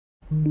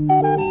What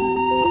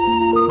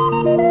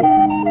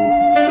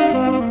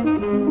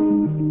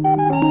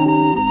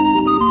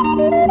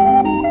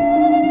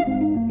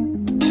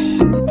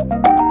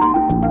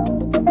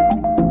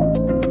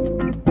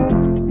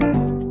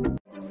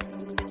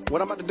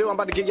I'm about to do, I'm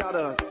about to give y'all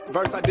the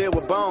verse I did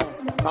with Bone.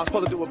 I was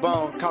supposed to do with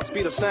Bone, called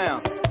Speed of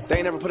Sound. They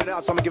ain't never put it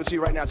out, so I'm gonna give it to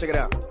you right now. Check it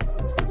out.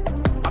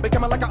 I'm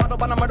becoming like an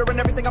Autobahn, I'm murdering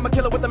everything. I'm a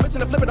killer with a mission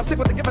to flip it. I'm sick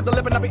with the gift of the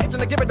living. I'll be itching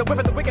to give it, the whip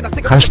of the wicked. I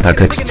stick Hashtag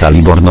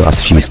Excalibur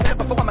Assist.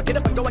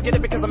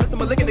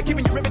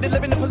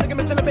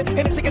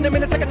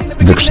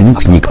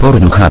 Wykrzyknik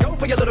Pornhub.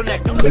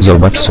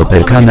 Zobacz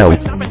super kanał.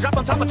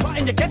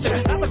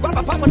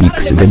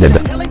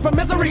 MEKSYK.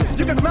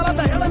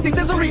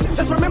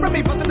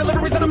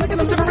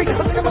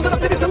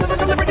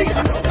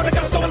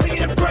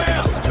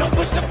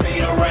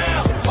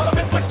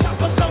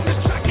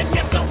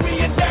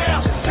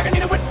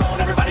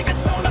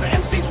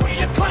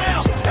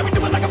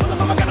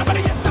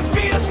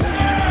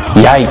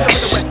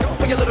 Yikes.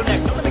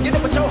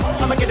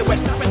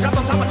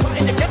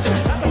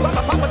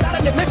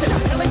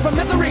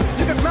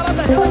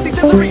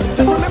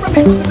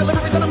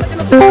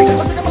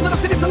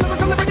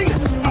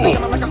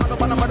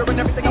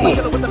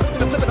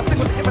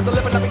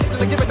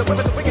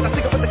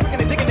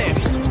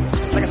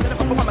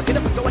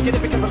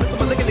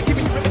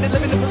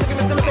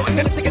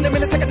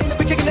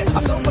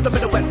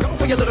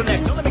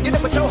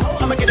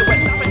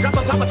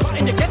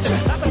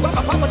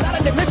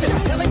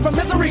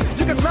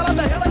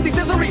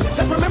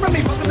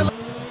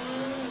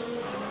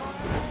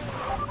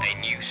 A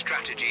new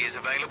strategy is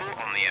available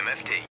on the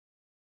MFT.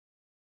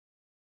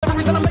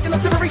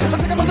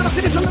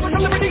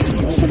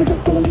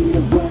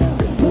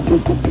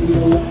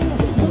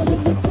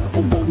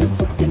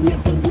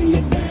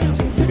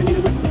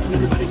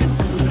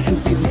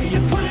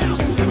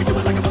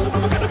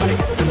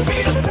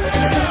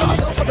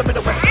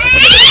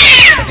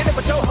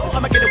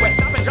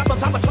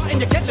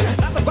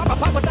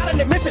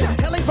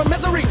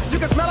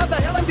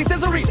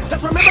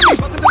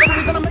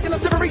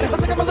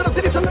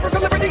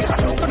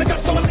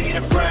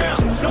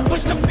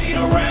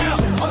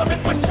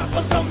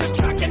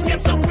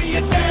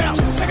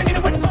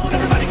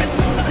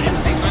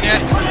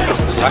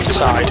 Left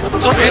side.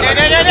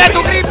 Nie,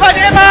 tu gripa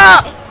nie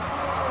ma!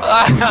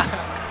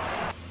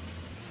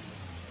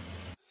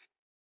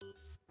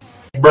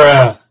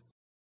 Bruh.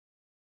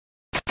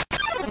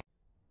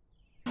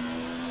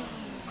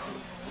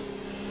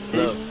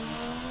 Look,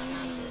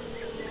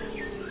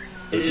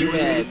 if you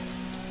had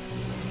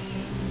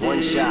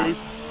one shot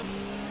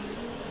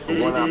or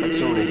one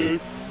opportunity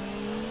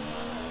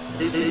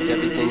to seize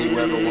everything you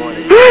ever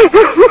wanted,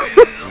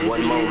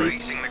 one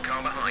moment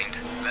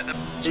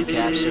you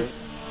capture,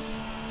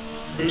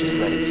 just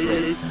let it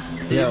slip.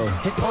 Yo.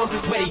 His palms are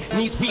sweaty,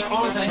 knees weak,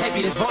 arms are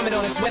heavy. There's vomit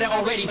on his sweater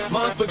already.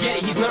 Mom's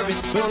spaghetti, he's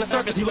nervous, but on the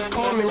surface he looks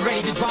calm and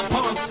ready to drop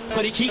bombs.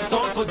 But he keeps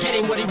on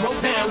forgetting what he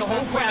wrote down. The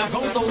whole crowd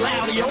goes so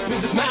loud, he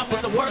opens his mouth,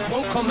 but the words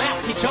won't come out.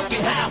 He's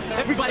choking how?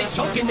 Everybody's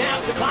choking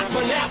now. The clock's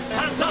run out,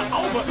 time's up,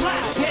 over.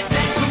 Snap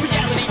back to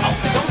reality. Oh,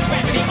 there goes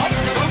gravity. Oh,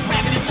 there goes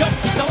gravity. Choke.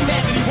 He's so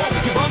mad that he won't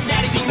give up.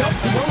 Daddies, he knows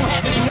he won't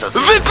have it.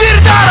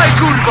 Wypierdalaj,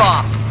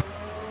 kurwa!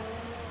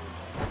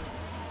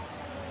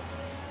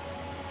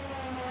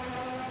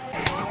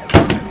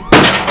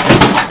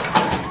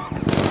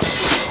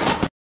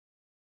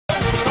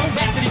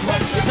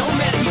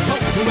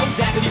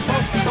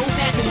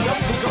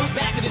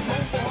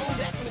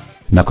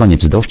 Na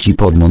koniec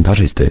dowcip od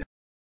montażysty.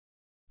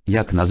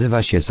 Jak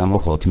nazywa się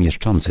samochód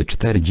mieszczący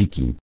 4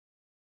 dziki?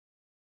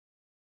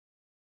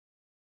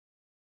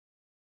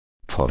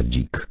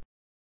 Fordzik.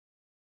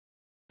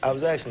 I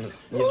was actually,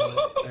 you know,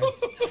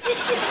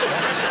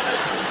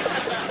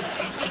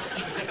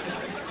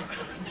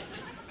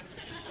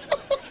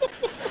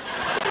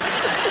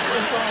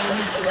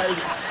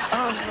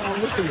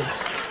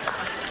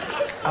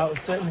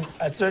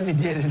 I certainly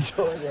did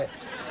enjoy that,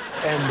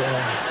 and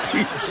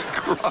He's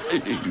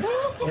crying.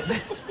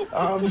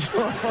 he's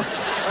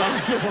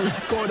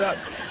caught up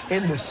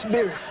in the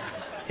spirit.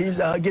 He's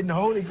getting the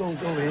Holy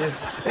Ghost over here.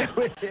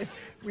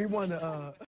 We want to.